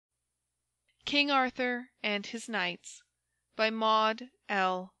King Arthur and His Knights by Maude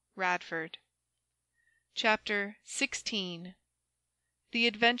L. Radford. Chapter 16. The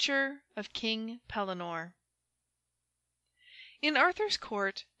Adventure of King Pellenore. In Arthur's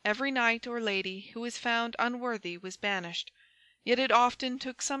court every knight or lady who was found unworthy was banished, yet it often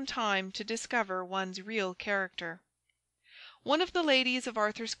took some time to discover one's real character. One of the ladies of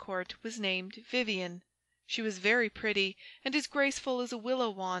Arthur's court was named Vivien. She was very pretty, and as graceful as a willow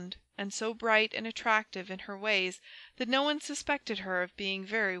wand, and so bright and attractive in her ways that no one suspected her of being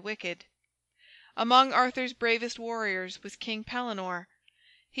very wicked. Among Arthur's bravest warriors was King Pellenore.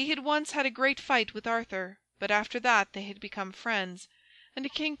 He had once had a great fight with Arthur, but after that they had become friends,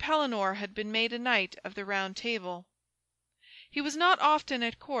 and King Pellenore had been made a knight of the Round Table. He was not often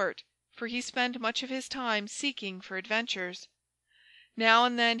at court, for he spent much of his time seeking for adventures. Now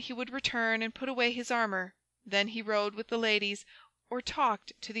and then he would return and put away his armor. Then he rode with the ladies or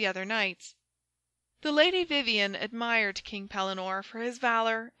talked to the other knights. The Lady Vivien admired King Pellenore for his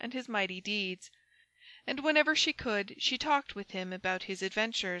valor and his mighty deeds, and whenever she could she talked with him about his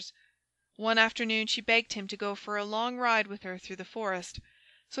adventures. One afternoon she begged him to go for a long ride with her through the forest.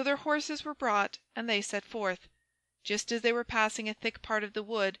 So their horses were brought, and they set forth. Just as they were passing a thick part of the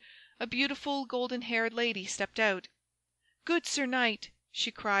wood, a beautiful golden-haired lady stepped out. "Good Sir Knight,"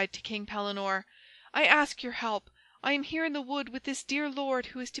 she cried to King Pellenore, "I ask your help. I am here in the wood with this dear lord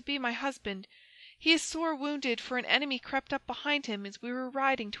who is to be my husband. He is sore wounded, for an enemy crept up behind him as we were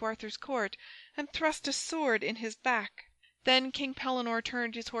riding to Arthur's court, and thrust a sword in his back." Then King Pellenore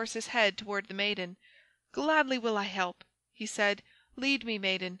turned his horse's head toward the maiden. "Gladly will I help," he said. "Lead me,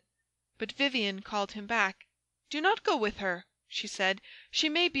 maiden." But Vivien called him back. "Do not go with her," she said. "She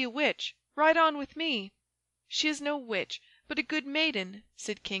may be a witch. Ride on with me." "She is no witch, but a good maiden,"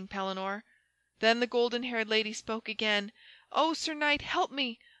 said King Pellenore. Then the golden-haired lady spoke again. "Oh, Sir Knight, help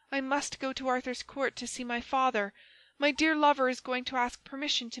me! I must go to Arthur's court to see my father. My dear lover is going to ask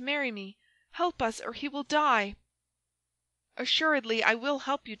permission to marry me. Help us, or he will die." "Assuredly I will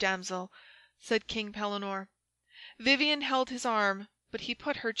help you, damsel," said King Pellenore. Vivien held his arm, but he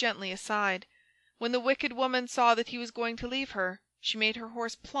put her gently aside. When the wicked woman saw that he was going to leave her, she made her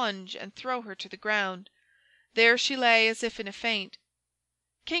horse plunge and throw her to the ground. There she lay as if in a faint.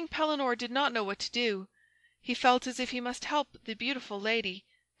 King Pellenore did not know what to do. He felt as if he must help the beautiful lady,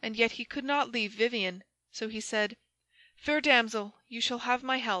 and yet he could not leave Vivien. So he said, "Fair damsel, you shall have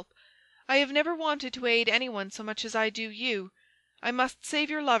my help. I have never wanted to aid anyone so much as I do you. I must save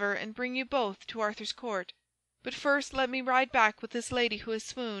your lover and bring you both to Arthur's court. But first let me ride back with this lady who has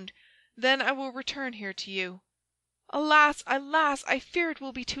swooned. Then I will return here to you." "Alas, alas! I fear it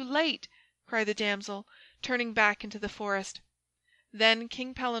will be too late," cried the damsel, turning back into the forest. Then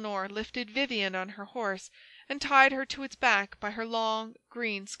King Pellenore lifted Vivien on her horse and tied her to its back by her long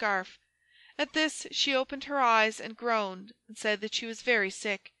green scarf. At this she opened her eyes and groaned, and said that she was very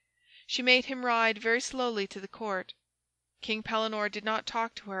sick. She made him ride very slowly to the court. King Pellenore did not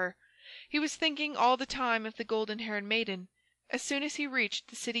talk to her. He was thinking all the time of the golden-haired maiden. As soon as he reached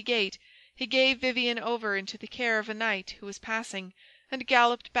the city gate, he gave Vivien over into the care of a knight who was passing, and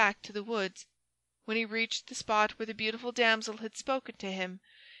galloped back to the woods. When he reached the spot where the beautiful damsel had spoken to him,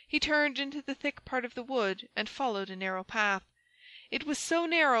 he turned into the thick part of the wood and followed a narrow path. It was so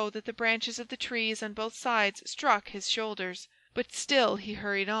narrow that the branches of the trees on both sides struck his shoulders, but still he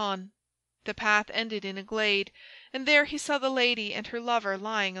hurried on. The path ended in a glade, and there he saw the lady and her lover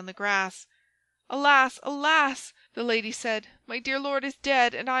lying on the grass. "Alas, alas!" the lady said. "My dear lord is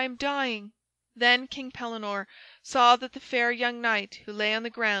dead, and I am dying." Then King Pellenore saw that the fair young knight who lay on the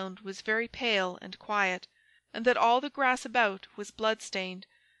ground was very pale and quiet, and that all the grass about was blood-stained.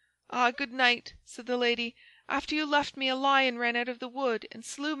 "Ah, good knight," said the lady, "after you left me a lion ran out of the wood and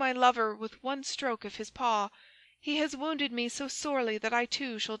slew my lover with one stroke of his paw. He has wounded me so sorely that I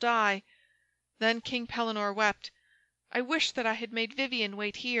too shall die." Then King Pellenore wept. "I wish that I had made Vivien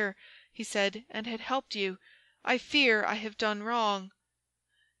wait here," he said, "and had helped you. I fear I have done wrong."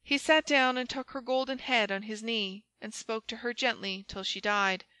 He sat down and took her golden head on his knee, and spoke to her gently till she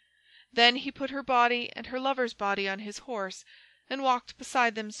died. Then he put her body and her lover's body on his horse, and walked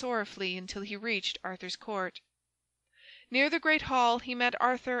beside them sorrowfully until he reached Arthur's court. Near the great hall he met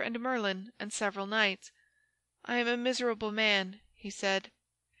Arthur and Merlin and several knights. "I am a miserable man," he said.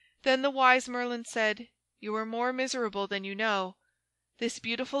 Then the wise Merlin said, "You are more miserable than you know. This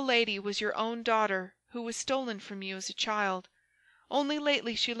beautiful lady was your own daughter, who was stolen from you as a child. Only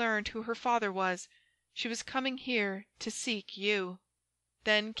lately she learned who her father was. She was coming here to seek you."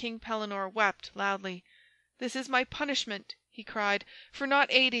 Then King Pellenore wept loudly. "This is my punishment," he cried, "for not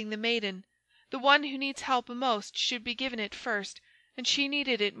aiding the maiden. The one who needs help most should be given it first, and she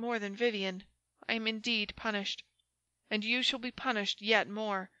needed it more than Vivien." I am indeed punished." "And you shall be punished yet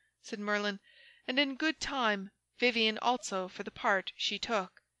more," said Merlin, "and in good time, Vivien also for the part she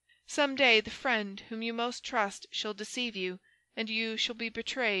took. Some day the friend whom you most trust shall deceive you, and you shall be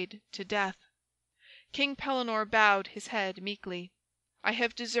betrayed to death." King Pellenore bowed his head meekly. "I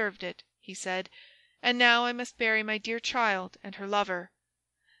have deserved it," he said, "and now I must bury my dear child and her lover."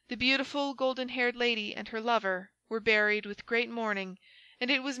 The beautiful golden-haired lady and her lover were buried with great mourning, and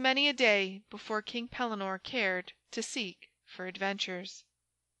it was many a day before King Pellenore cared to seek for adventures.